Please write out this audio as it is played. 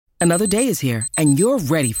Another day is here, and you're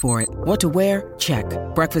ready for it. What to wear? Check.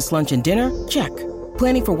 Breakfast, lunch, and dinner? Check.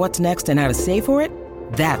 Planning for what's next and how to save for it?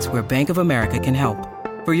 That's where Bank of America can help.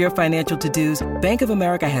 For your financial to-dos, Bank of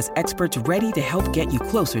America has experts ready to help get you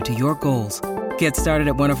closer to your goals. Get started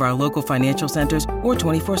at one of our local financial centers or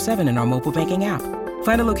 24/7 in our mobile banking app.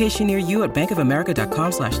 Find a location near you at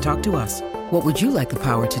bankofamerica.com/talktous. What would you like the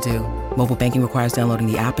power to do? Mobile banking requires downloading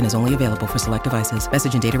the app and is only available for select devices.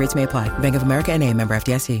 Message and data rates may apply. Bank of America N.A., member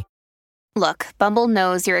FDIC. Look, Bumble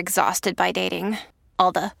knows you're exhausted by dating.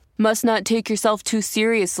 All the, must not take yourself too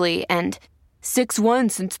seriously, and 6'1"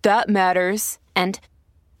 since that matters, and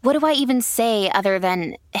what do I even say other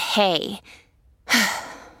than, hey?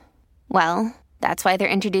 Well, that's why they're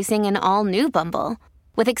introducing an all-new Bumble,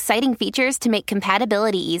 with exciting features to make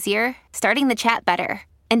compatibility easier, starting the chat better,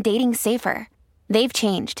 and dating safer. They've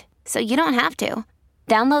changed, so you don't have to.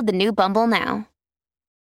 Download the new Bumble now.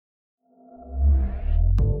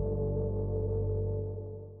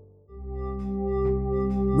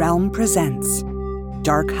 Realm presents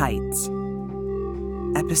Dark Heights,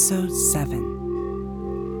 Episode 7.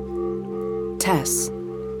 Tess.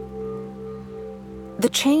 The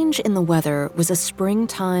change in the weather was a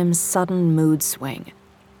springtime sudden mood swing.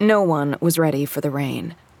 No one was ready for the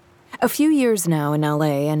rain. A few years now in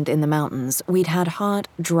LA and in the mountains, we'd had hot,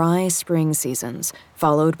 dry spring seasons,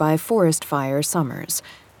 followed by forest fire summers.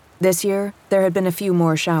 This year, there had been a few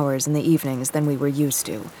more showers in the evenings than we were used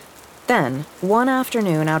to. Then, one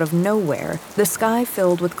afternoon out of nowhere, the sky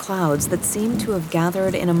filled with clouds that seemed to have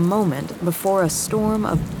gathered in a moment before a storm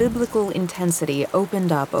of biblical intensity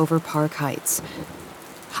opened up over Park Heights.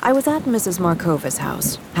 I was at Mrs. Markova's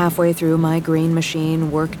house, halfway through my Green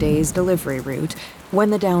Machine Workday's delivery route, when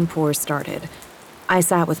the downpour started. I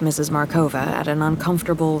sat with Mrs. Markova at an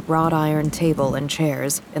uncomfortable wrought iron table and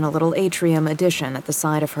chairs in a little atrium addition at the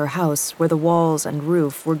side of her house where the walls and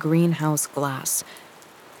roof were greenhouse glass.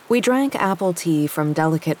 We drank apple tea from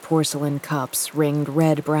delicate porcelain cups ringed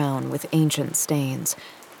red-brown with ancient stains.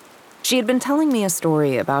 She had been telling me a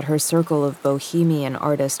story about her circle of bohemian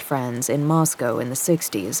artist friends in Moscow in the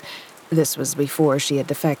 60s. This was before she had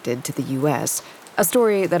defected to the U.S., a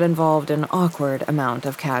story that involved an awkward amount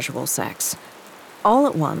of casual sex. All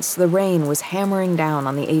at once, the rain was hammering down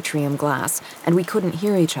on the atrium glass, and we couldn't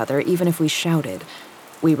hear each other even if we shouted.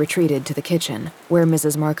 We retreated to the kitchen, where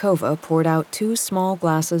Mrs. Markova poured out 2 small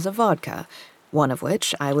glasses of vodka, one of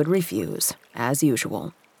which I would refuse, as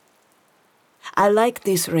usual. "I like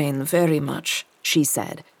this rain very much," she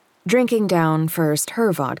said, drinking down first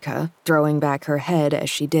her vodka, throwing back her head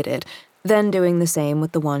as she did it, then doing the same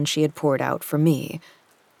with the one she had poured out for me.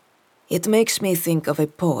 "It makes me think of a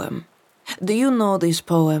poem. Do you know this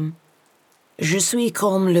poem? Je suis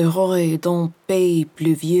comme le roi d'un pays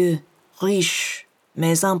pluvieux, riche,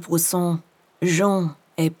 mais impuissant, jeune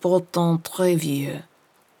et pourtant très vieux."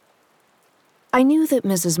 I knew that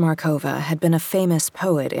Mrs. Markova had been a famous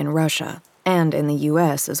poet in Russia, and in the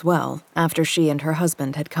U.S. as well, after she and her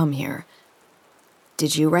husband had come here.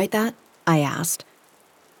 "Did you write that?" I asked.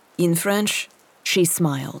 "In French?" She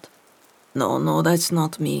smiled. No, that's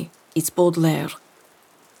not me. It's Baudelaire.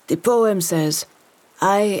 The poem says,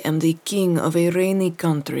 I am the king of a rainy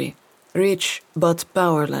country, rich but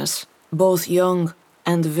powerless, both young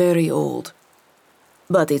and very old.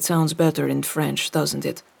 But it sounds better in French, doesn't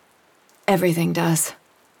it? Everything does.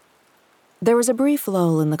 There was a brief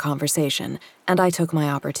lull in the conversation, and I took my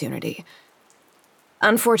opportunity.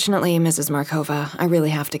 Unfortunately, Mrs. Markova, I really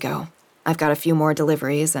have to go. I've got a few more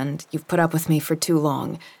deliveries, and you've put up with me for too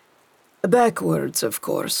long. Backwards, of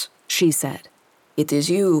course, she said. It is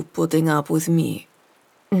you putting up with me.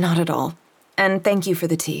 Not at all. And thank you for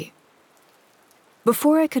the tea.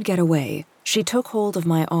 Before I could get away, she took hold of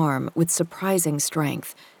my arm with surprising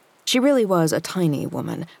strength. She really was a tiny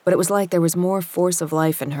woman, but it was like there was more force of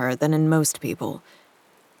life in her than in most people.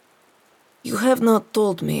 You have not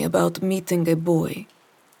told me about meeting a boy.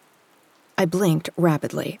 I blinked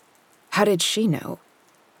rapidly. How did she know?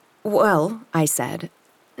 Well, I said,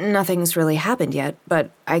 nothing's really happened yet,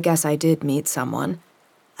 but I guess I did meet someone.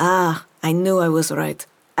 Ah, I knew I was right.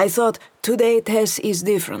 I thought, today Tess is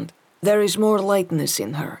different. There is more lightness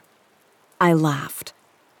in her. I laughed.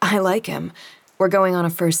 I like him. We're going on a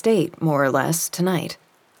first date, more or less, tonight.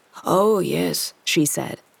 Oh, yes, she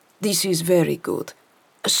said. This is very good.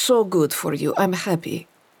 So good for you. I'm happy.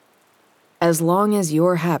 As long as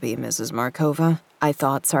you're happy, Mrs. Markova, I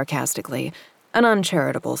thought sarcastically, an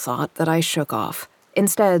uncharitable thought that I shook off,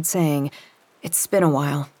 instead saying, It's been a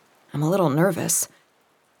while. I'm a little nervous.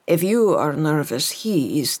 If you are nervous,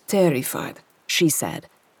 he is terrified, she said.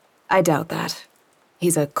 I doubt that.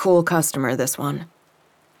 He's a cool customer, this one.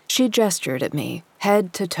 She gestured at me,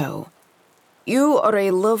 head to toe. "You are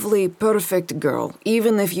a lovely, perfect girl,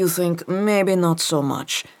 even if you think maybe not so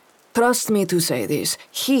much. Trust me to say this,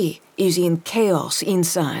 he is in chaos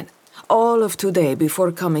inside, all of today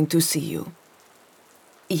before coming to see you."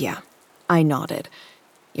 Yeah, I nodded.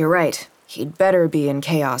 "You're right, he'd better be in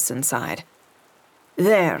chaos inside."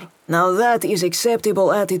 "There, now that is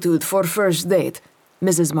acceptable attitude for first date,"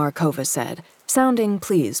 Mrs. Markova said, sounding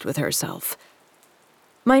pleased with herself.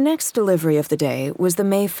 My next delivery of the day was the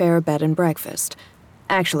Mayfair bed and breakfast.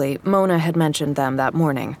 Actually, Mona had mentioned them that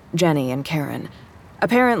morning, Jenny and Karen.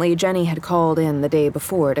 Apparently, Jenny had called in the day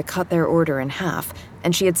before to cut their order in half,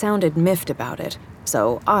 and she had sounded miffed about it,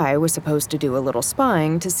 so I was supposed to do a little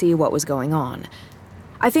spying to see what was going on.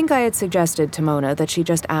 I think I had suggested to Mona that she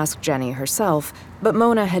just ask Jenny herself, but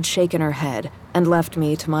Mona had shaken her head and left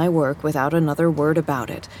me to my work without another word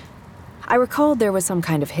about it. I recalled there was some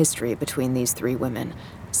kind of history between these three women.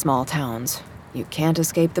 Small towns. You can't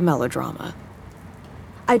escape the melodrama.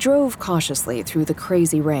 I drove cautiously through the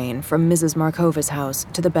crazy rain from Mrs. Markova's house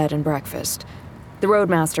to the bed and breakfast. The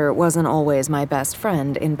roadmaster wasn't always my best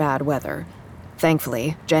friend in bad weather.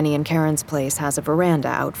 Thankfully, Jenny and Karen's place has a veranda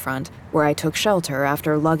out front where I took shelter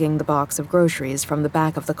after lugging the box of groceries from the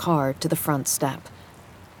back of the car to the front step.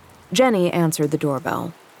 Jenny answered the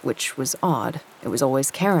doorbell, which was odd. It was always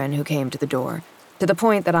Karen who came to the door, to the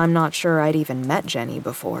point that I'm not sure I'd even met Jenny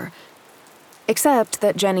before. Except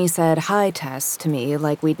that Jenny said, "Hi, Tess," to me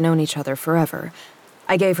like we'd known each other forever.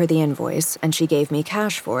 I gave her the invoice, and she gave me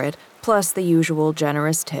cash for it, plus the usual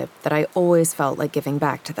generous tip that I always felt like giving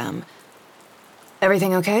back to them.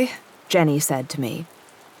 "Everything okay?" Jenny said to me.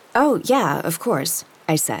 "Oh, yeah, of course,"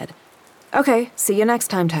 I said. "Okay, see you next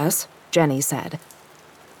time, Tess," Jenny said.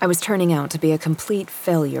 I was turning out to be a complete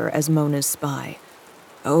failure as Mona's spy.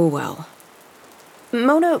 Oh well.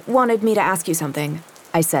 "Mona wanted me to ask you something,"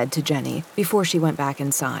 I said to Jenny before she went back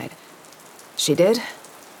inside. "She did?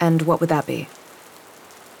 And what would that be?"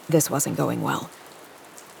 This wasn't going well.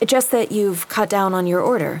 "Just that you've cut down on your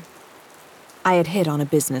order." I had hit on a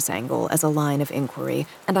business angle as a line of inquiry,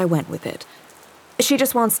 and I went with it. "She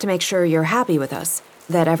just wants to make sure you're happy with us,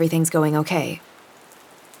 that everything's going okay."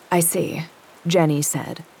 "I see," Jenny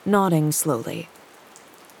said, nodding slowly.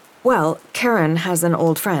 "Well, Karen has an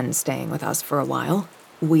old friend staying with us for a while.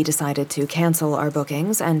 We decided to cancel our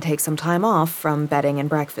bookings and take some time off from bedding and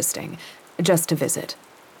breakfasting, just to visit."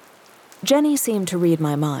 Jenny seemed to read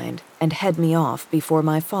my mind and head me off before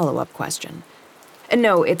my follow-up question.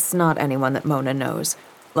 "No, it's not anyone that Mona knows.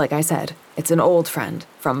 Like I said, it's an old friend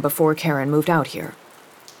from before Karen moved out here."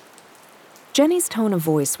 Jenny's tone of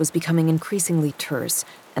voice was becoming increasingly terse,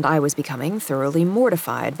 and I was becoming thoroughly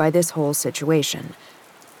mortified by this whole situation.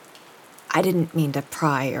 "I didn't mean to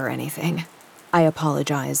pry or anything," I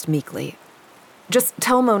apologized meekly. "Just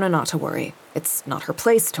tell Mona not to worry. It's not her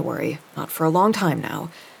place to worry, not for a long time now.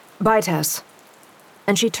 Bye, Tess."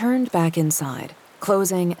 And she turned back inside,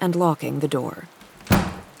 closing and locking the door.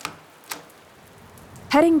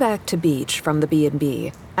 Heading back to beach from the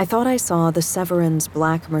B&B, I thought I saw the Severin's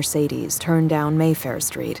black Mercedes turn down Mayfair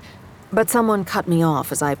Street, but someone cut me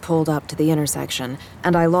off as I pulled up to the intersection,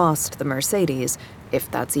 and I lost the Mercedes,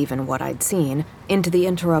 if that's even what I'd seen, into the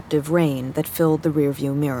interruptive rain that filled the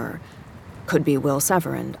rearview mirror. Could be Will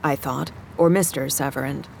Severin, I thought, or Mr.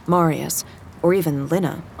 Severin, Marius, or even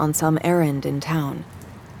Lina on some errand in town.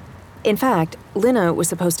 In fact, Lina was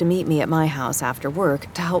supposed to meet me at my house after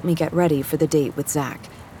work to help me get ready for the date with Zach.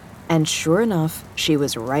 And sure enough, she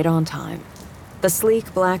was right on time. The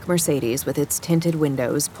sleek black Mercedes with its tinted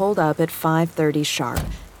windows pulled up at 5:30 sharp,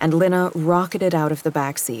 and Lina rocketed out of the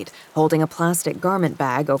back seat, holding a plastic garment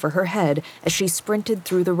bag over her head as she sprinted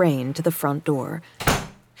through the rain to the front door.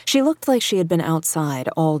 She looked like she had been outside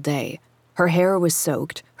all day. Her hair was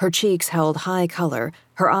soaked, her cheeks held high color,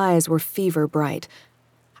 her eyes were fever bright.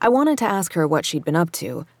 I wanted to ask her what she'd been up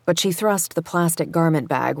to, but she thrust the plastic garment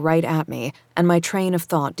bag right at me, and my train of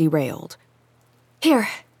thought derailed. "Here,"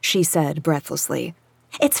 she said breathlessly.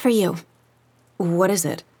 "It's for you." "What is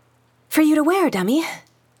it?" "For you to wear, dummy."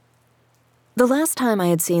 The last time I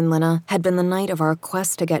had seen Lina had been the night of our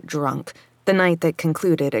quest to get drunk, the night that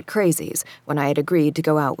concluded at Crazy's, when I had agreed to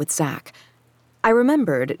go out with Zach. I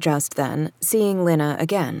remembered, just then, seeing Lina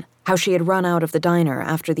again, how she had run out of the diner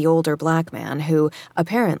after the older black man who,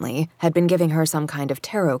 apparently, had been giving her some kind of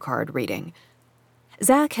tarot card reading.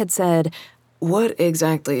 Zach had said, "What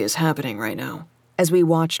exactly is happening right now?" as we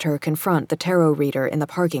watched her confront the tarot reader in the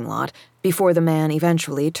parking lot before the man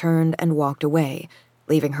eventually turned and walked away,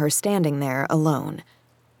 leaving her standing there alone.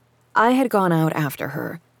 I had gone out after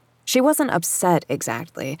her. She wasn't upset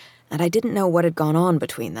exactly, and I didn't know what had gone on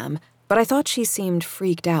between them, but I thought she seemed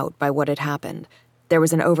freaked out by what had happened. There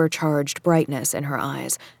was an overcharged brightness in her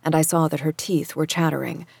eyes, and I saw that her teeth were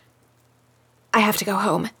chattering. "I have to go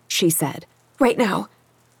home," she said. "Right now."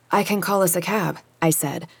 "I can call us a cab," I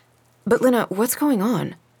said. "But Lena, what's going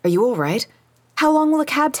on? Are you all right? How long will a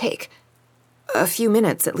cab take?" "A few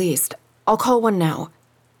minutes at least. I'll call one now."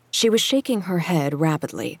 She was shaking her head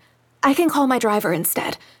rapidly. "I can call my driver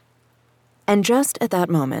instead." And just at that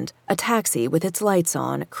moment, a taxi with its lights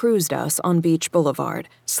on cruised us on Beach Boulevard,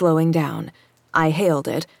 slowing down. I hailed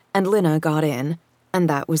it, and Lena got in, and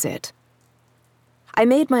that was it. I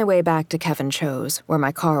made my way back to Kevin Cho's, where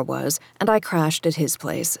my car was, and I crashed at his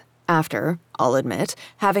place, after, I'll admit,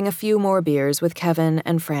 having a few more beers with Kevin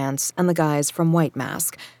and France and the guys from White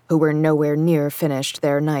Mask, who were nowhere near finished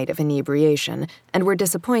their night of inebriation and were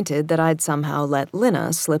disappointed that I'd somehow let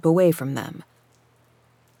Lena slip away from them.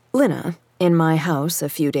 Lena, in my house a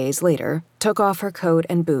few days later, took off her coat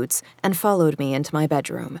and boots and followed me into my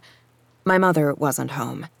bedroom. My mother wasn't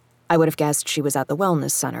home. I would have guessed she was at the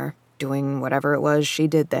wellness center, doing whatever it was she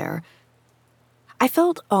did there. I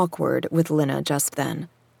felt awkward with Lena just then.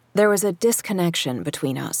 There was a disconnection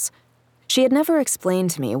between us. She had never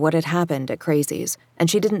explained to me what had happened at Crazy's, and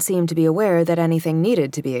she didn't seem to be aware that anything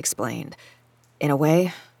needed to be explained. In a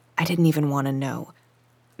way, I didn't even want to know.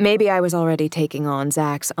 Maybe I was already taking on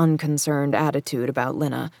Zach's unconcerned attitude about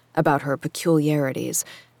Lena, about her peculiarities,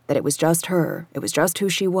 that it was just her, it was just who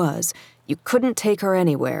she was. You couldn't take her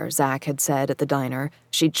anywhere, Zach had said at the diner.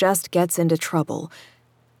 She just gets into trouble.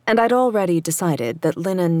 And I'd already decided that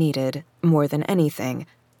Lena needed, more than anything,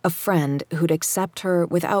 a friend who'd accept her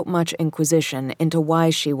without much inquisition into why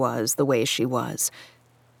she was the way she was.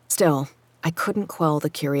 Still, I couldn't quell the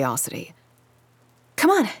curiosity. "Come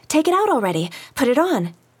on, take it out already. Put it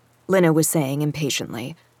on," Lena was saying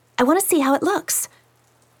impatiently. "I want to see how it looks."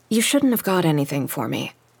 "You shouldn't have got anything for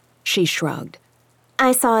me." She shrugged.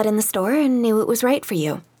 "I saw it in the store and knew it was right for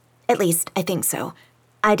you. At least, I think so.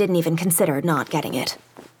 I didn't even consider not getting it."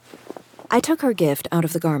 I took her gift out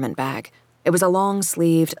of the garment bag. It was a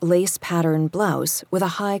long-sleeved, lace-patterned blouse with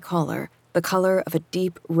a high collar, the color of a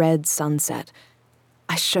deep red sunset.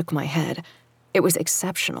 I shook my head. It was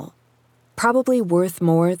exceptional. Probably worth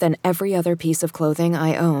more than every other piece of clothing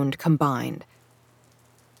I owned combined.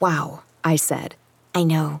 "Wow," I said. "I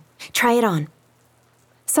know. Try it on."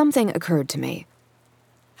 Something occurred to me.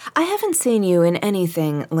 "I haven't seen you in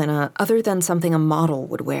anything, Lena, other than something a model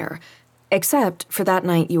would wear, except for that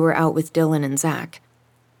night you were out with Dylan and Zach."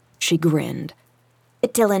 She grinned.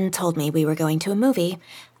 "Dylan told me we were going to a movie.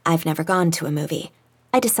 I've never gone to a movie.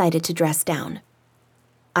 I decided to dress down."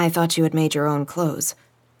 "I thought you had made your own clothes."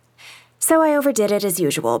 "So I overdid it as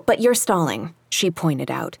usual, but you're stalling," she pointed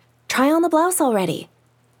out. "Try on the blouse already."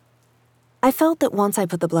 I felt that once I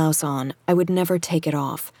put the blouse on, I would never take it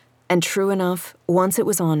off. And true enough, once it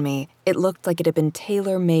was on me, it looked like it had been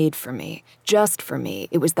tailor-made for me. Just for me,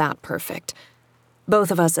 it was that perfect. Both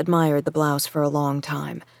of us admired the blouse for a long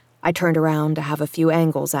time. I turned around to have a few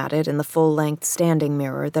angles at it in the full-length standing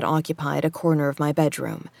mirror that occupied a corner of my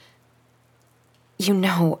bedroom. "You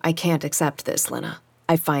know I can't accept this, Lena,"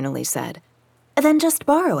 I finally said. "Then just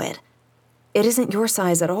borrow it." "It isn't your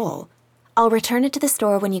size at all." "I'll return it to the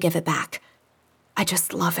store when you give it back." "I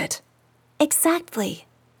just love it." "Exactly."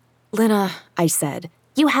 "Lena," I said.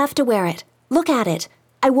 "You have to wear it. Look at it.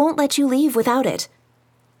 I won't let you leave without it."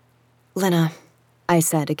 "Lena," I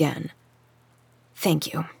said again.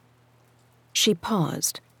 "Thank you." She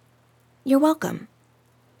paused. "You're welcome."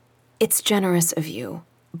 "It's generous of you,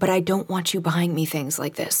 but I don't want you buying me things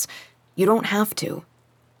like this. You don't have to."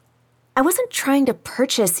 "I wasn't trying to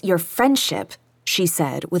purchase your friendship," she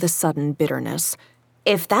said with a sudden bitterness.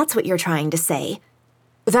 "If that's what you're trying to say."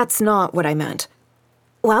 "That's not what I meant."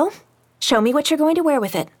 "Well, show me what you're going to wear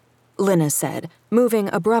with it," Lena said, moving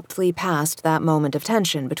abruptly past that moment of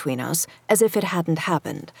tension between us as if it hadn't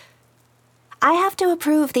happened. "I have to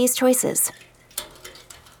approve these choices."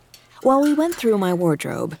 While we went through my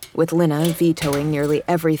wardrobe, with Lena vetoing nearly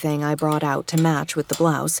everything I brought out to match with the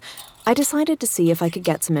blouse, I decided to see if I could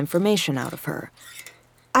get some information out of her.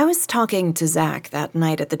 "I was talking to Zach that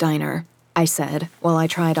night at the diner," I said, while I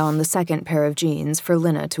tried on the second pair of jeans for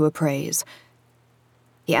Lena to appraise.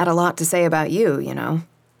 "He had a lot to say about you, you know."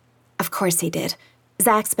 "Of course he did.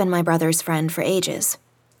 Zach's been my brother's friend for ages."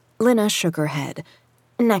 Lena shook her head.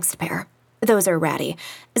 "Next pair. Those are ratty.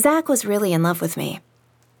 Zach was really in love with me."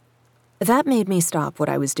 That made me stop what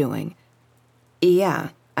I was doing. "Yeah,"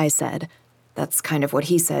 I said. "That's kind of what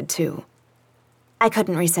he said, too." "I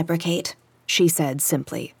couldn't reciprocate," she said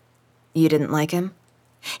simply. "You didn't like him?"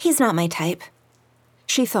 "He's not my type."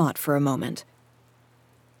 She thought for a moment.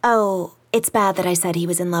 "Oh, it's bad that I said he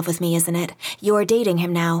was in love with me, isn't it? You're dating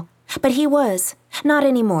him now. But he was. Not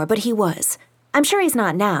anymore, but he was. I'm sure he's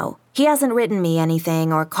not now. He hasn't written me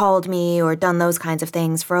anything or called me or done those kinds of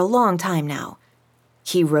things for a long time now.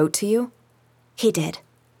 He wrote to you? He did.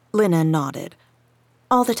 Lina nodded.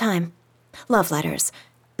 All the time. Love letters.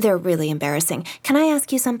 They're really embarrassing. Can I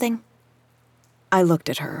ask you something? I looked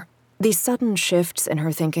at her. These sudden shifts in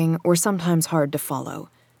her thinking were sometimes hard to follow.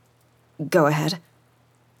 Go ahead.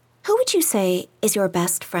 Who would you say is your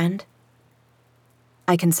best friend?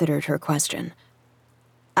 I considered her question.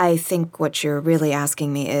 I think what you're really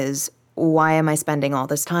asking me is, why am I spending all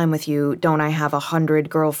this time with you? Don't I have 100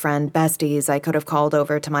 girlfriend besties I could have called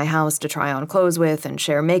over to my house to try on clothes with and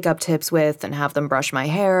share makeup tips with and have them brush my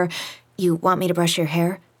hair? You want me to brush your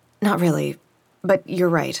hair? Not really. But you're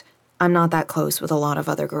right. I'm not that close with a lot of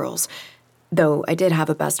other girls. Though I did have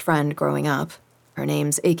a best friend growing up. Her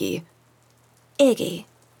name's Iggy. Iggy?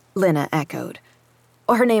 Lina echoed.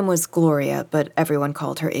 Her name was Gloria, but everyone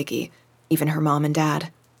called her Iggy, even her mom and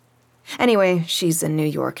dad. Anyway, she's in New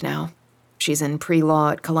York now. She's in pre-law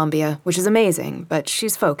at Columbia, which is amazing, but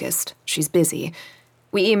she's focused. She's busy.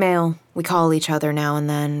 We email, we call each other now and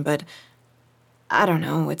then, but I don't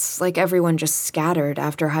know, it's like everyone just scattered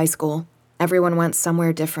after high school. Everyone went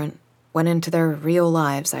somewhere different, went into their real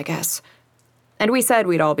lives, I guess. And we said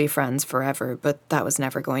we'd all be friends forever, but that was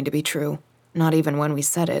never going to be true, not even when we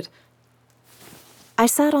said it. I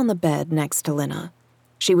sat on the bed next to Lina.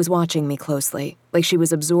 She was watching me closely, like she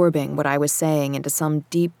was absorbing what I was saying into some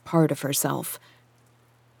deep part of herself.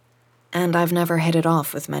 And I've never hit it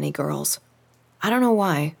off with many girls. I don't know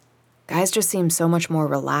why. Guys just seem so much more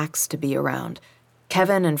relaxed to be around.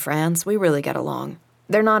 Kevin and France, we really get along.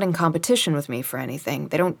 They're not in competition with me for anything.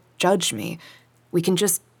 They don't judge me. We can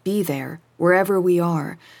just be there, wherever we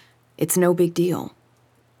are. It's no big deal.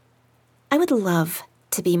 I would love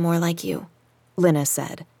to be more like you, Lina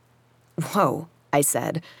said. Whoa, I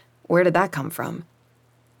said. Where did that come from?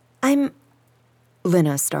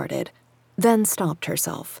 Lina started, then stopped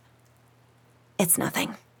herself. It's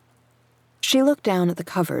nothing. She looked down at the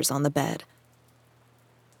covers on the bed.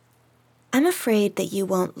 I'm afraid that you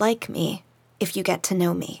won't like me if you get to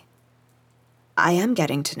know me. I am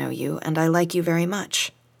getting to know you, and I like you very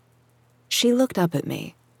much. She looked up at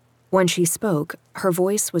me. When she spoke, her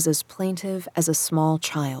voice was as plaintive as a small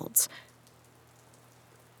child's.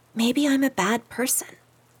 Maybe I'm a bad person.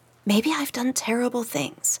 Maybe I've done terrible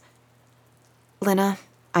things. Lina,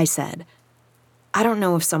 I said, I don't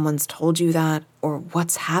know if someone's told you that or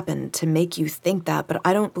what's happened to make you think that, but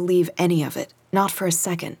I don't believe any of it, not for a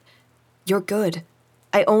second. You're good.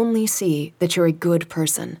 I only see that you're a good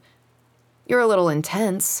person. You're a little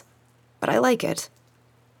intense, but I like it.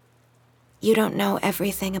 You don't know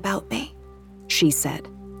everything about me, she said.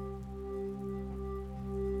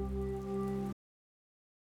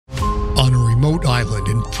 On a remote island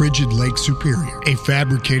in frigid Lake Superior, a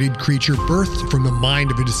fabricated creature birthed from the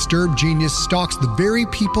mind of a disturbed genius stalks the very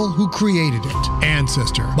people who created it.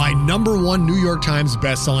 Ancestor, by #1 New York Times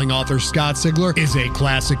bestselling author Scott Sigler, is a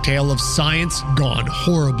classic tale of science gone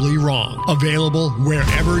horribly wrong. Available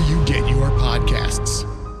wherever you get your podcasts.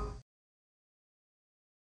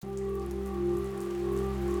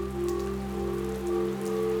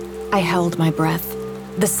 I held my breath.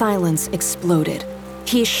 The silence exploded.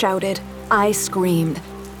 He shouted. I screamed.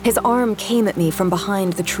 His arm came at me from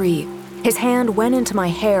behind the tree. His hand went into my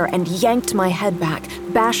hair and yanked my head back,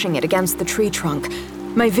 bashing it against the tree trunk.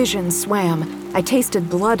 My vision swam. I tasted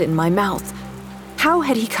blood in my mouth. How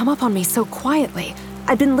had he come up on me so quietly?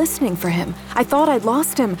 I'd been listening for him. I thought I'd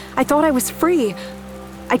lost him. I thought I was free.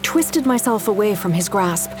 I twisted myself away from his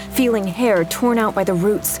grasp, feeling hair torn out by the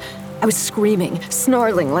roots. I was screaming,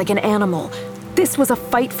 snarling like an animal. This was a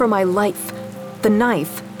fight for my life. The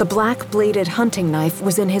knife, the black-bladed hunting knife,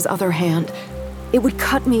 was in his other hand. It would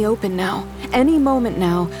cut me open now. Any moment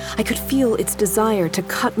now, I could feel its desire to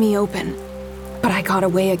cut me open. But I got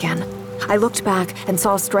away again. I looked back and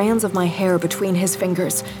saw strands of my hair between his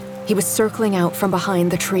fingers. He was circling out from behind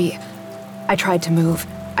the tree. I tried to move.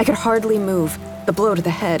 I could hardly move. The blow to the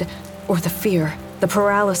head, or the fear, the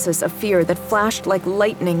paralysis of fear that flashed like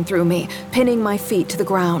lightning through me, pinning my feet to the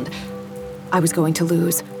ground. I was going to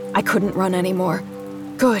lose. I couldn't run anymore.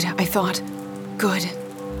 Good, I thought. Good.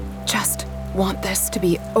 Just want this to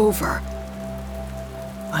be over.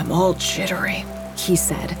 I'm all jittery, he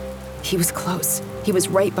said. He was close. He was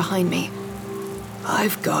right behind me.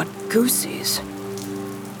 I've got goosies.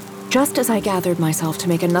 Just as I gathered myself to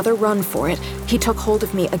make another run for it, he took hold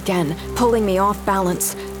of me again, pulling me off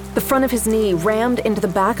balance. The front of his knee rammed into the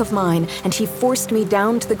back of mine, and he forced me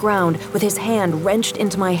down to the ground with his hand wrenched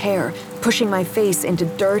into my hair, pushing my face into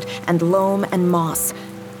dirt and loam and moss.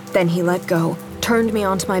 Then he let go, turned me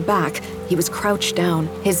onto my back. He was crouched down,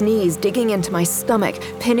 his knees digging into my stomach,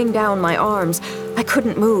 pinning down my arms. I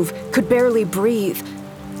couldn't move, could barely breathe.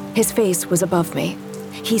 His face was above me.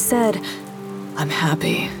 He said, "I'm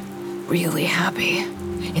happy, really happy.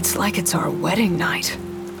 It's like it's our wedding night."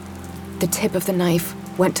 The tip of the knife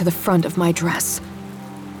went to the front of my dress.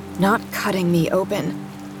 Not cutting me open.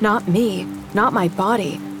 Not me, not my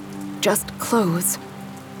body. Just clothes.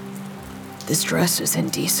 "This dress is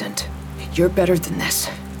indecent. You're better than this.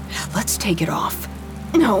 Let's take it off."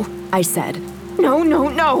 "No," I said. "No, no,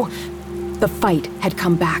 no." The fight had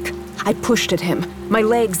come back. I pushed at him. My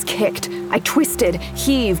legs kicked. I twisted,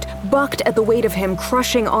 heaved, bucked at the weight of him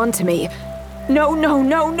crushing onto me. "No, no,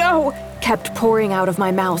 no, no," kept pouring out of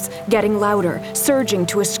my mouth, getting louder, surging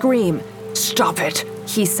to a scream. "Stop it,"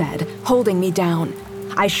 he said, holding me down.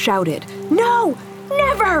 I shouted, "No,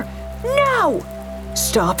 never, no!"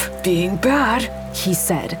 "Stop being bad," he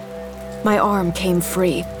said. My arm came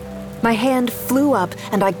free. My hand flew up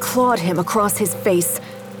and I clawed him across his face.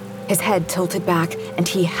 His head tilted back and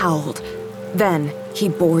he howled. Then he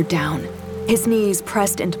bore down. His knees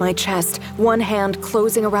pressed into my chest, one hand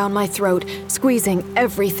closing around my throat, squeezing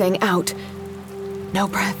everything out. No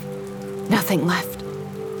breath, nothing left.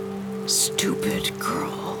 "Stupid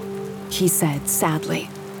girl," he said sadly.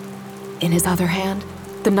 In his other hand,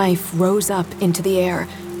 the knife rose up into the air.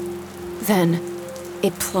 Then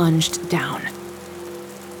it plunged down.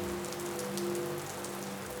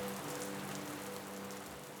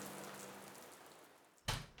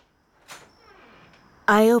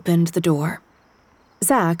 I opened the door.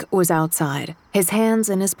 Zach was outside, his hands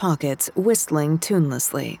in his pockets, whistling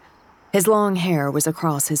tunelessly. His long hair was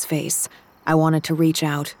across his face. I wanted to reach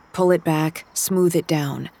out, pull it back, smooth it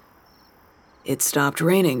down. "It stopped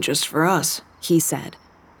raining just for us," he said.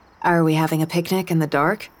 "Are we having a picnic in the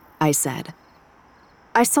dark?" I said.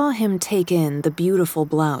 I saw him take in the beautiful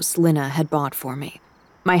blouse Lina had bought for me.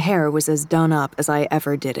 My hair was as done up as I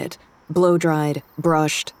ever did it. Blow-dried,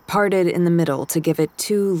 brushed, parted in the middle to give it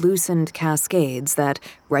two loosened cascades that,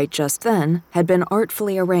 right just then, had been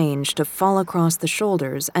artfully arranged to fall across the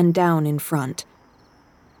shoulders and down in front.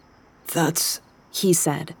 "That's," he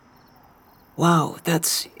said. "Wow,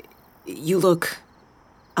 that's... you look..."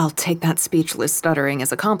 I'll take that speechless stuttering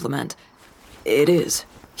as a compliment. "It is,"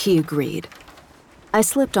 he agreed. I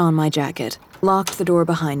slipped on my jacket, locked the door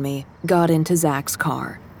behind me, got into Zach's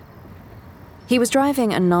car. He was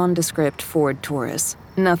driving a nondescript Ford Taurus,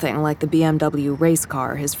 nothing like the BMW race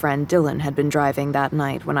car his friend Dylan had been driving that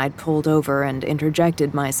night when I'd pulled over and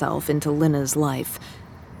interjected myself into Lina's life.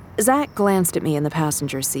 Zach glanced at me in the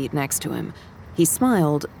passenger seat next to him. He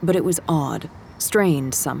smiled, but it was odd,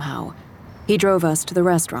 strained somehow. He drove us to the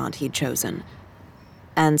restaurant he'd chosen.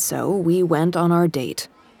 And so we went on our date.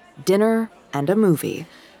 Dinner and a movie.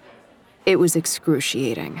 It was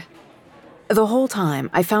excruciating. The whole time,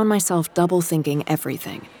 I found myself double-thinking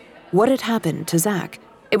everything. What had happened to Zach?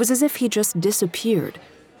 It was as if he just disappeared.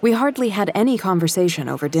 We hardly had any conversation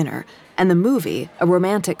over dinner, and the movie, a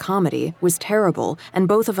romantic comedy, was terrible, and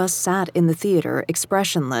both of us sat in the theater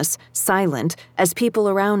expressionless, silent, as people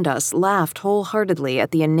around us laughed wholeheartedly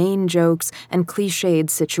at the inane jokes and cliched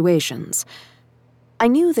situations. I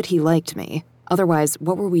knew that he liked me, otherwise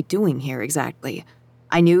what were we doing here exactly?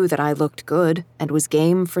 I knew that I looked good and was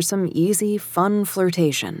game for some easy, fun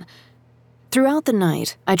flirtation. Throughout the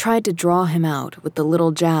night, I tried to draw him out with the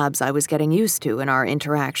little jabs I was getting used to in our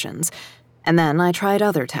interactions, and then I tried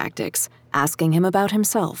other tactics, asking him about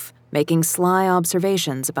himself, making sly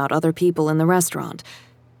observations about other people in the restaurant.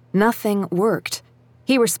 Nothing worked.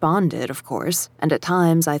 He responded, of course, and at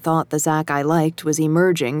times I thought the Zach I liked was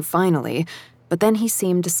emerging finally, but then he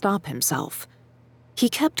seemed to stop himself. He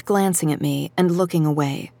kept glancing at me and looking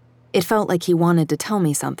away. It felt like he wanted to tell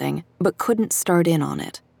me something, but couldn't start in on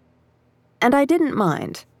it. And I didn't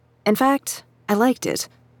mind. In fact, I liked it.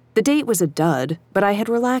 The date was a dud, but I had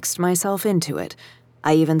relaxed myself into it.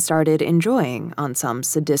 I even started enjoying, on some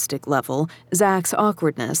sadistic level, Zach's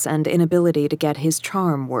awkwardness and inability to get his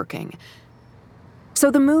charm working. So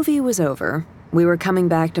the movie was over. We were coming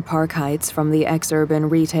back to Park Heights from the ex-urban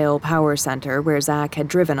retail power center where Zach had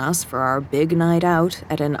driven us for our big night out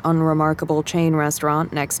at an unremarkable chain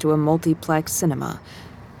restaurant next to a multiplex cinema.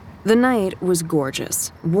 The night was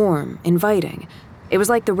gorgeous, warm, inviting. It was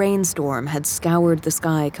like the rainstorm had scoured the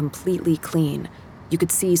sky completely clean. You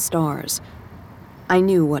could see stars. I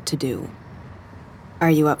knew what to do. "Are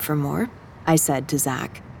you up for more?" I said to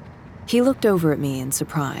Zach. He looked over at me in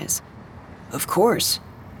surprise. "Of course.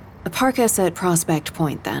 Park us at Prospect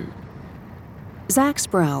Point, then." Zach's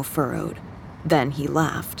brow furrowed. Then he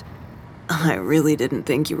laughed. "I really didn't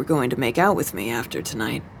think you were going to make out with me after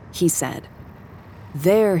tonight," he said.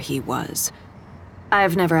 There he was.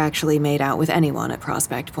 I've never actually made out with anyone at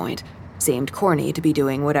Prospect Point. Seemed corny to be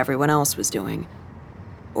doing what everyone else was doing.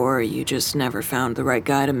 Or you just never found the right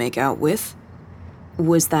guy to make out with?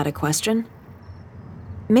 Was that a question?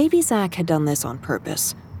 Maybe Zach had done this on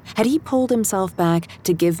purpose. Had he pulled himself back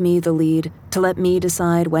to give me the lead, to let me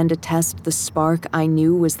decide when to test the spark I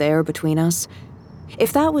knew was there between us?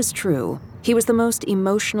 If that was true, he was the most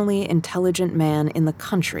emotionally intelligent man in the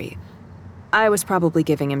country. I was probably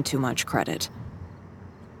giving him too much credit.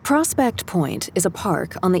 Prospect Point is a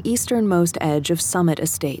park on the easternmost edge of Summit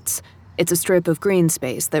Estates. It's a strip of green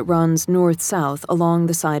space that runs north-south along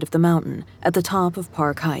the side of the mountain at the top of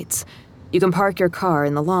Park Heights. You can park your car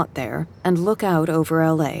in the lot there and look out over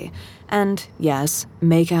LA, and, yes,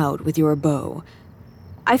 make out with your beau.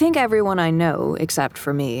 I think everyone I know, except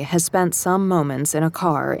for me, has spent some moments in a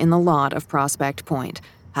car in the lot of Prospect Point,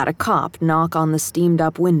 had a cop knock on the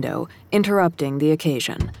steamed-up window, interrupting the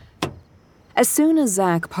occasion. As soon as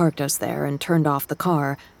Zach parked us there and turned off the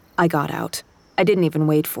car, I got out. I didn't even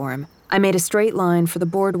wait for him. I made a straight line for the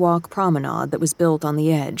boardwalk promenade that was built on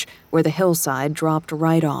the edge, where the hillside dropped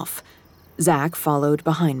right off. Zach followed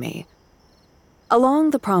behind me. Along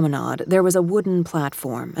the promenade, there was a wooden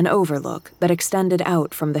platform, an overlook, that extended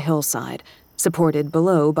out from the hillside, supported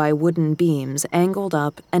below by wooden beams angled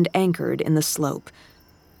up and anchored in the slope.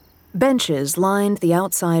 Benches lined the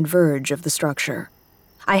outside verge of the structure.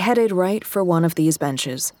 I headed right for one of these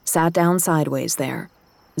benches, sat down sideways there.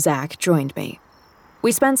 Zach joined me.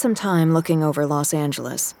 We spent some time looking over Los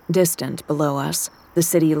Angeles, distant below us, the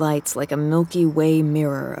city lights like a Milky Way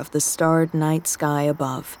mirror of the starred night sky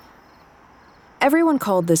above. Everyone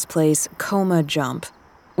called this place Coma Jump.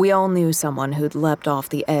 We all knew someone who'd leapt off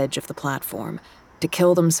the edge of the platform, to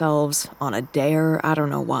kill themselves on a dare, I don't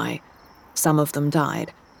know why. Some of them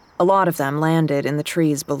died. A lot of them landed in the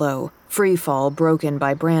trees below, free fall broken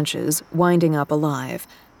by branches, winding up alive.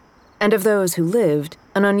 And of those who lived,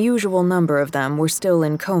 an unusual number of them were still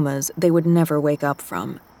in comas they would never wake up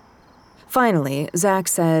from. Finally, Zach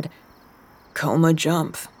said, "Coma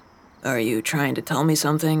Jump. Are you trying to tell me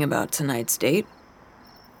something about tonight's date?"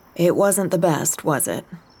 It wasn't the best, was it?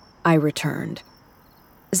 I returned.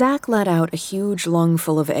 Zach let out a huge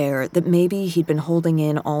lungful of air that maybe he'd been holding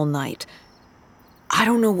in all night. "I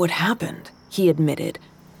don't know what happened," he admitted.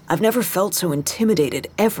 "I've never felt so intimidated,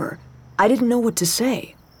 ever. I didn't know what to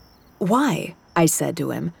say." "Why?" I said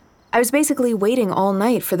to him. "I was basically waiting all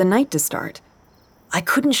night for the night to start." "I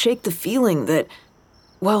couldn't shake the feeling that,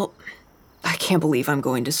 well, I can't believe I'm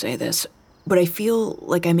going to say this, but I feel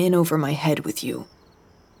like I'm in over my head with you."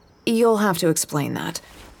 "You'll have to explain that."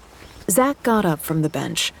 Zach got up from the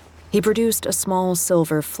bench. He produced a small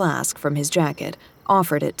silver flask from his jacket,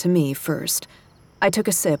 offered it to me first. I took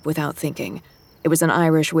a sip without thinking. It was an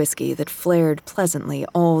Irish whiskey that flared pleasantly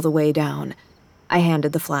all the way down. I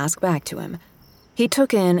handed the flask back to him. He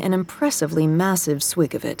took in an impressively massive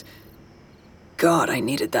swig of it. "God, I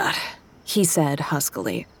needed that," he said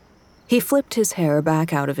huskily. He flipped his hair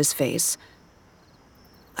back out of his face.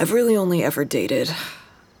 "I've really only ever dated,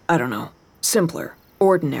 I don't know, simpler,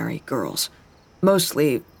 ordinary girls.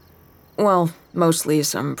 Mostly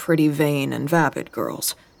some pretty vain and vapid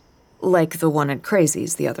girls. Like the one at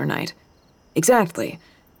Crazy's the other night. Exactly.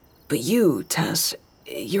 But you, Tess,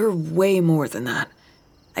 you're way more than that.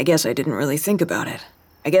 I guess I didn't really think about it.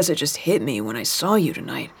 I guess it just hit me when I saw you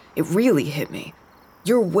tonight. It really hit me.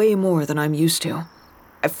 You're way more than I'm used to.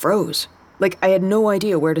 I froze. Like I had no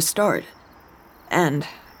idea where to start. And,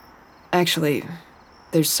 actually,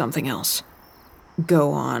 there's something else."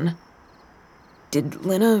 "Go on." "Did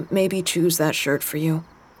Lena maybe choose that shirt for you?"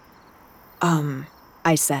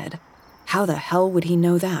 I said. How the hell would he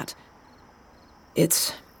know that?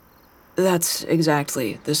 That's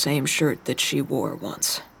exactly the same shirt that she wore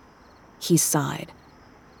once." He sighed.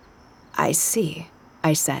 "I see,"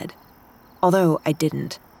 I said. Although I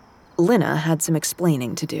didn't. Lena had some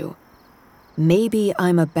explaining to do. Maybe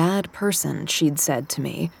I'm a bad person, she'd said to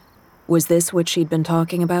me. Was this what she'd been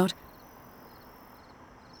talking about?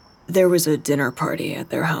 "There was a dinner party at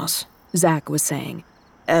their house," Zach was saying.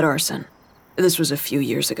 "At Arson. This was a few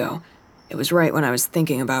years ago. It was right when I was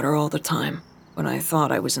thinking about her all the time, when I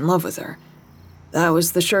thought I was in love with her. That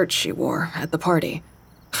was the shirt she wore at the party.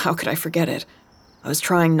 How could I forget it? I was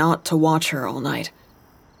trying not to watch her all night.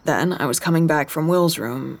 Then I was coming back from Will's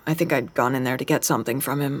room. I think I'd gone in there to get something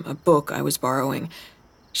from him, a book I was borrowing.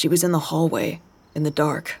 She was in the hallway, in the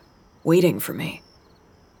dark, waiting for me.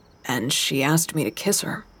 And she asked me to kiss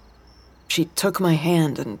her. She took my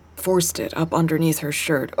hand and forced it up underneath her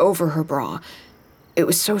shirt, over her bra. It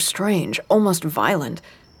was so strange, almost violent.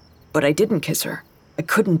 But I didn't kiss her. I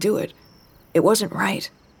couldn't do it. It wasn't right,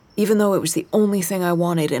 even though it was the only thing I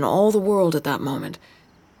wanted in all the world at that moment.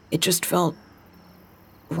 It just felt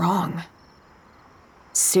wrong.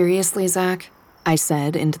 "Seriously, Zach?" I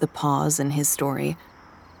said into the pause in his story.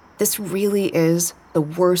 "This really is the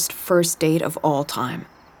worst first date of all time."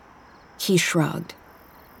 He shrugged.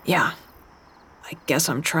 "Yeah, I guess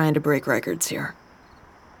I'm trying to break records here."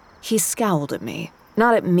 He scowled at me.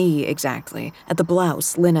 Not at me exactly, at the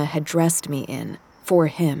blouse Lina had dressed me in, for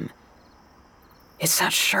him. "It's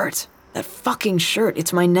that shirt. That fucking shirt.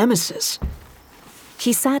 It's my nemesis."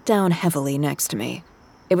 He sat down heavily next to me.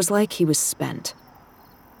 It was like he was spent.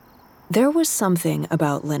 There was something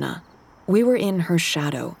about Lina. We were in her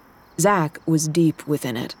shadow. Zach was deep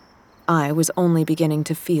within it. I was only beginning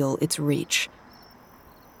to feel its reach.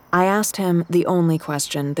 I asked him the only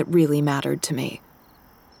question that really mattered to me.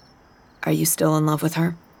 "Are you still in love with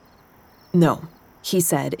her?" "No," he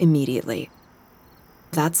said immediately.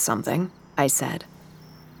 "That's something," I said.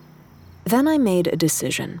 Then I made a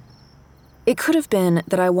decision. It could have been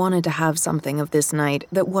that I wanted to have something of this night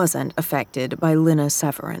that wasn't affected by Lina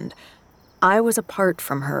Severand. I was apart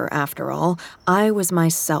from her, after all. I was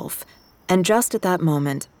myself, and just at that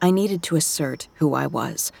moment, I needed to assert who I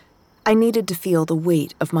was. I needed to feel the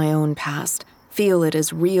weight of my own past, feel it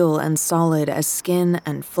as real and solid as skin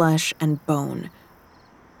and flesh and bone.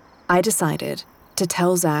 I decided to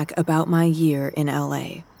tell Zach about my year in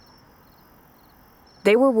LA.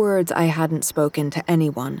 They were words I hadn't spoken to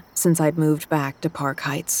anyone since I'd moved back to Park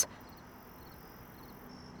Heights.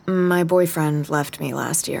 "My boyfriend left me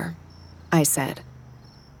last year," I said.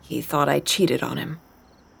 "He thought I cheated on him."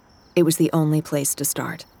 It was the only place to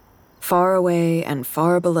start. Far away and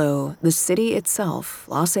far below, the city itself,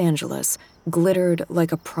 Los Angeles, glittered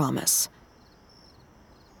like a promise.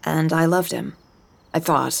 And I loved him. I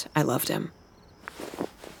thought I loved him.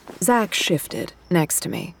 Zach shifted next to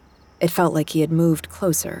me. It felt like he had moved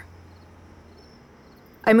closer.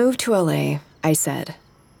 "I moved to LA," I said,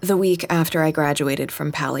 "the week after I graduated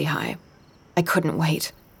from Pali High. I couldn't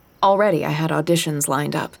wait. Already I had auditions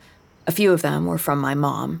lined up. A few of them were from my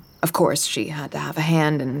mom. Of course, she had to have a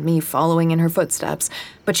hand in me following in her footsteps,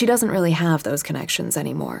 but she doesn't really have those connections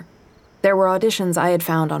anymore. There were auditions I had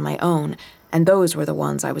found on my own, and those were the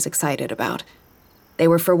ones I was excited about. They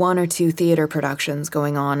were for 1 or 2 theater productions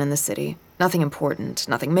going on in the city. Nothing important,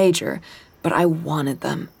 nothing major, but I wanted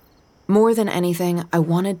them. More than anything, I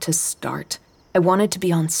wanted to start. I wanted to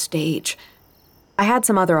be on stage. I had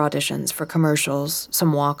some other auditions for commercials,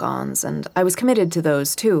 some walk-ons, and I was committed to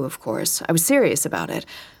those too, of course. I was serious about it.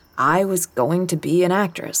 I was going to be an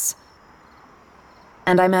actress.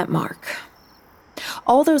 And I met Mark.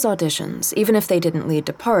 All those auditions, even if they didn't lead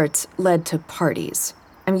to parts, led to parties.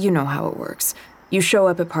 I mean, you know how it works. You show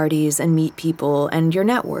up at parties and meet people, and you're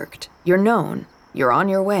networked. You're known. You're on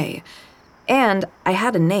your way. And I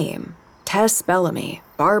had a name. Tess Bellamy,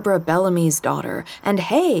 Barbara Bellamy's daughter. And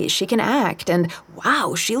hey, she can act, and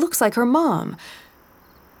wow, she looks like her mom.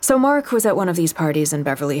 So Mark was at one of these parties in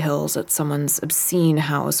Beverly Hills at someone's obscene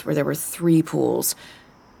house where there were 3 pools.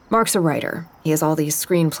 Mark's a writer. He has all these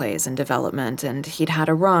screenplays in development, and he'd had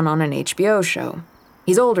a run on an HBO show.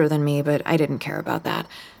 He's older than me, but I didn't care about that.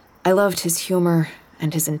 I loved his humor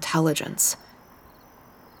and his intelligence.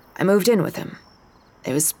 I moved in with him.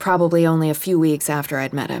 It was probably only a few weeks after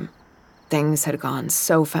I'd met him. Things had gone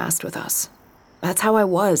so fast with us. That's how I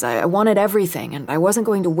was. I wanted everything, and I wasn't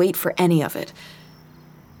going to wait for any of it.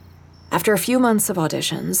 After a few months of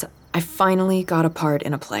auditions, I finally got a part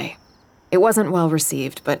in a play. It wasn't well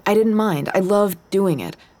received, but I didn't mind. I loved doing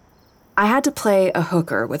it. I had to play a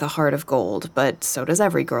hooker with a heart of gold, but so does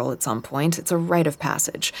every girl at some point. It's a rite of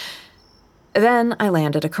passage. Then I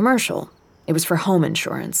landed a commercial. It was for home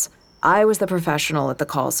insurance. I was the professional at the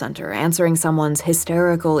call center, answering someone's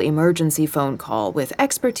hysterical emergency phone call with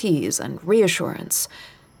expertise and reassurance.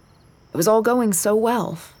 It was all going so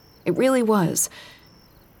well. It really was.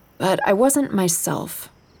 But I wasn't myself.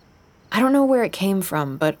 I don't know where it came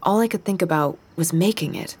from, but all I could think about was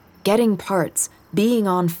making it, getting parts, being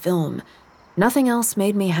on film. Nothing else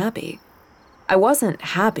made me happy. I wasn't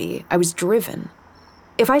happy, I was driven.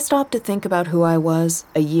 If I stopped to think about who I was,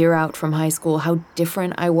 a year out from high school, how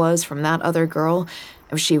different I was from that other girl,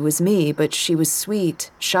 she was me, but she was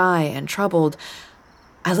sweet, shy, and troubled,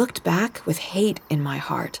 I looked back with hate in my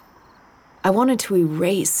heart. I wanted to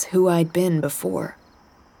erase who I'd been before.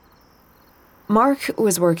 Mark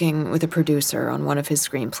was working with a producer on one of his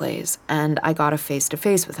screenplays, and I got a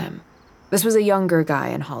face-to-face with him. This was a younger guy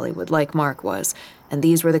in Hollywood, like Mark was, and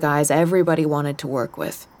these were the guys everybody wanted to work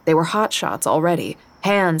with. They were hotshots already,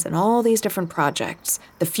 hands in all these different projects,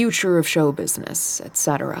 the future of show business,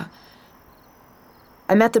 etc.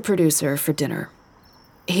 I met the producer for dinner.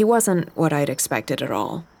 He wasn't what I'd expected at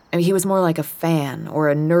all. I mean, he was more like a fan or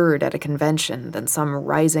a nerd at a convention than some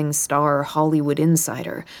rising star Hollywood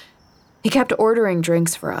insider. He kept ordering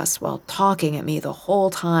drinks for us while talking at me the whole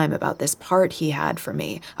time about this part he had for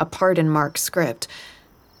me, a part in Mark's script.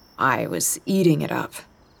 I was eating it up.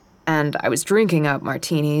 And I was drinking up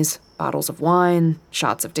martinis, bottles of wine,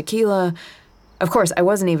 shots of tequila. Of course, I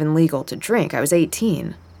wasn't even legal to drink. I was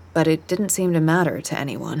 18, but it didn't seem to matter to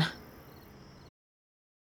anyone.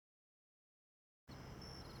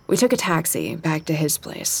 We took a taxi back to his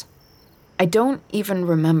place. I don't even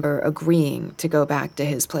remember agreeing to go back to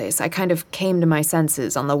his place. I kind of came to my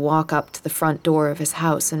senses on the walk up to the front door of his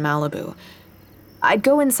house in Malibu. I'd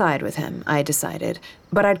go inside with him, I decided,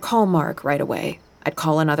 but I'd call Mark right away. I'd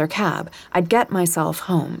call another cab. I'd get myself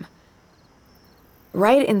home.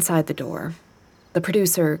 Right inside the door, the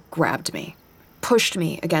producer grabbed me, pushed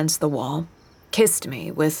me against the wall, kissed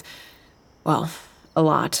me with, well, a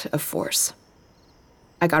lot of force.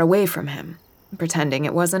 I got away from him, pretending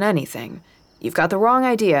it wasn't anything. "You've got the wrong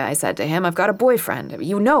idea," I said to him. "I've got a boyfriend.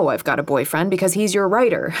 You know I've got a boyfriend because he's your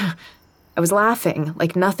writer." I was laughing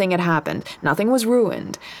like nothing had happened. Nothing was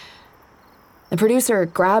ruined. The producer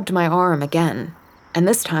grabbed my arm again, and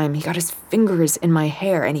this time he got his fingers in my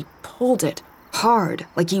hair and he pulled it hard,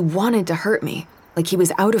 like he wanted to hurt me, like he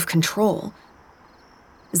was out of control.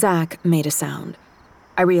 Zach made a sound.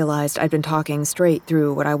 I realized I'd been talking straight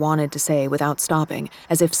through what I wanted to say without stopping,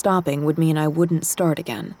 as if stopping would mean I wouldn't start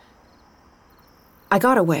again. "I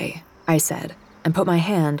got away," I said, and put my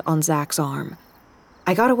hand on Zach's arm.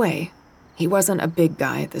 I got away. He wasn't a big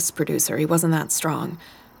guy, this producer. He wasn't that strong.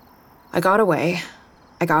 I got away.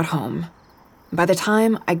 I got home. By the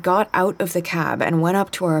time I got out of the cab and went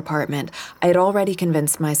up to our apartment, I had already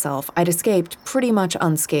convinced myself I'd escaped pretty much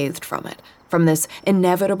unscathed from it, from this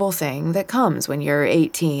inevitable thing that comes when you're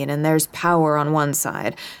 18 and there's power on one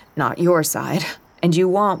side, not your side, and you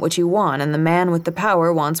want what you want and the man with the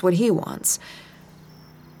power wants what he wants.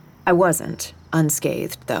 I wasn't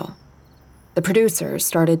unscathed, though. The producer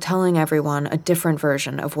started telling everyone a different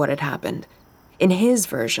version of what had happened. In his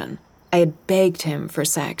version, I had begged him for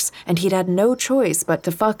sex, and he'd had no choice but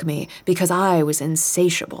to fuck me because I was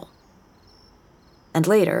insatiable. And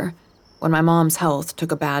later, when my mom's health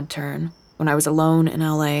took a bad turn, when I was alone in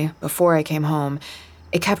LA before I came home,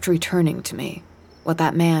 it kept returning to me, what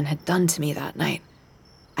that man had done to me that night.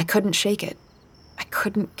 I couldn't shake it. I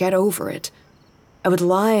couldn't get over it. I would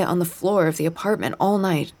lie on the floor of the apartment all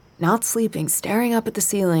night, not sleeping, staring up at the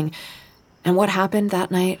ceiling, and what happened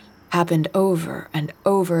that night happened over and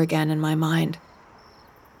over again in my mind.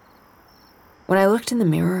 When I looked in the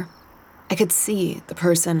mirror, I could see the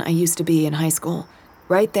person I used to be in high school,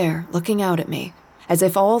 right there, looking out at me, as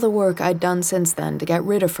if all the work I'd done since then to get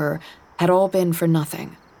rid of her had all been for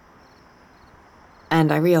nothing.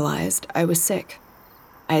 And I realized I was sick.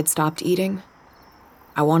 I had stopped eating.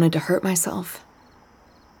 I wanted to hurt myself.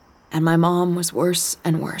 And my mom was worse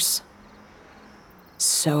and worse.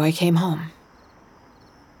 So I came home.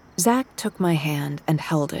 Zach took my hand and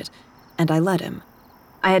held it, and I let him.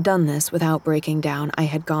 I had done this without breaking down. I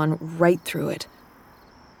had gone right through it.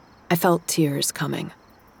 I felt tears coming.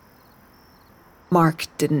 Mark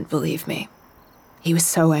didn't believe me. He was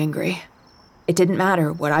so angry. It didn't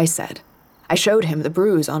matter what I said. I showed him the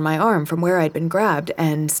bruise on my arm from where I'd been grabbed,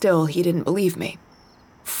 and still he didn't believe me.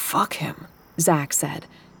 "Fuck him," Zach said.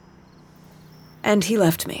 And he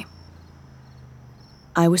left me.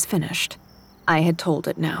 I was finished. I had told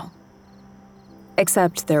it now.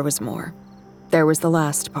 Except there was more. There was the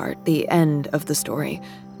last part, the end of the story,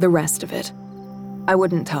 the rest of it. I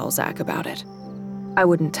wouldn't tell Zach about it. I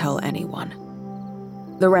wouldn't tell anyone.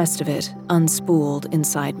 The rest of it unspooled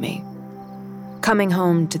inside me. Coming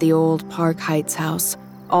home to the old Park Heights house,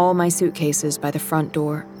 all my suitcases by the front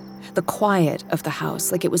door, the quiet of the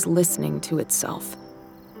house like it was listening to itself.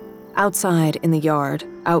 Outside in the yard,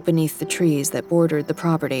 out beneath the trees that bordered the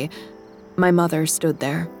property, my mother stood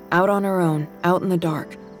there, out on her own, out in the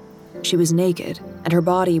dark. She was naked, and her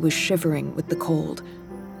body was shivering with the cold.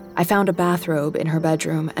 I found a bathrobe in her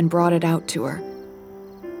bedroom and brought it out to her.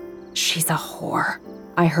 "She's a whore,"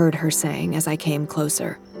 I heard her saying as I came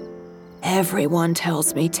closer. "Everyone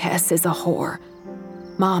tells me Tess is a whore."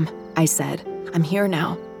 "Mom," I said, "I'm here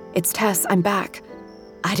now. It's Tess, I'm back."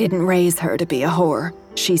 "I didn't raise her to be a whore,"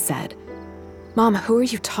 she said. "Mom, who are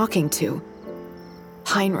you talking to?"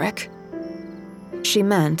 "Heinrich." She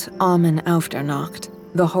meant Armin Aufdernacht,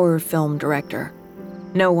 the horror film director.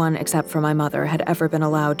 No one except for my mother had ever been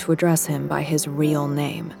allowed to address him by his real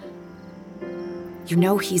name. "You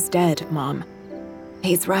know he's dead, Mom."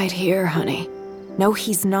 "He's right here, honey." "No,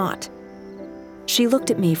 he's not." She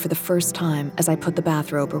looked at me for the first time as I put the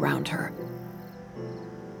bathrobe around her.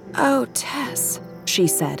 "Oh, Tess," she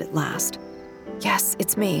said at last. "Yes,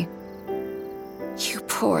 it's me." "You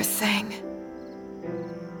poor thing."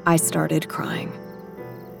 I started crying.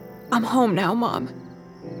 "I'm home now, Mom.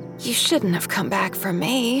 You shouldn't have come back for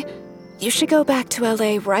me. You should go back to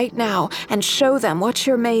LA right now and show them what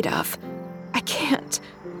you're made of. I can't,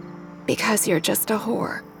 because you're just a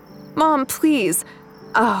whore. Mom, please.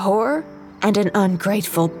 A whore and an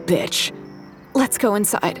ungrateful bitch. Let's go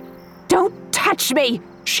inside." "Don't touch me!"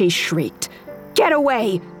 she shrieked. "Get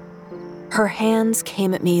away!" Her hands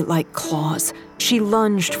came at me like claws. She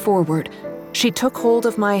lunged forward. She took hold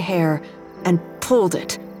of my hair and pulled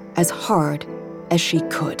it as hard as she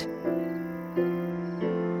could.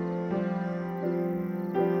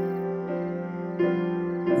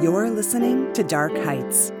 You're listening to Dark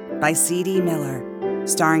Heights by C.D. Miller,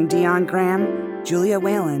 starring Dion Graham, Julia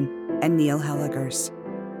Whalen, and Neil Helligers.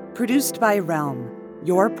 Produced by Realm,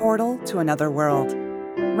 your portal to another world.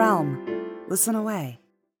 Realm, listen away.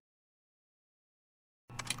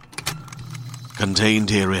 Contained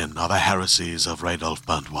herein are the heresies of Radolf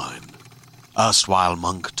Burntwine, erstwhile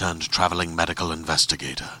monk turned traveling medical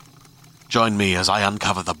investigator. Join me as I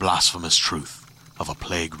uncover the blasphemous truth of a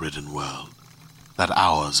plague-ridden world, that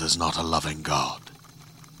ours is not a loving God,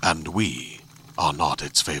 and we are not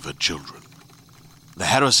its favored children. The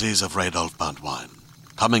heresies of Radolf Burntwine,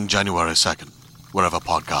 coming January 2nd, wherever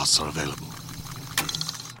podcasts are available.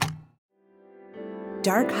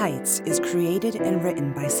 Dark Heights is created and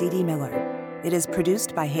written by C.D. Miller. It is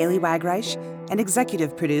produced by Haley Wagreich and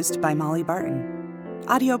executive produced by Molly Barton.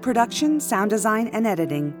 Audio production, sound design, and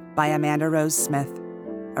editing by Amanda Rose Smith.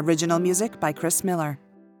 Original music by Chris Miller.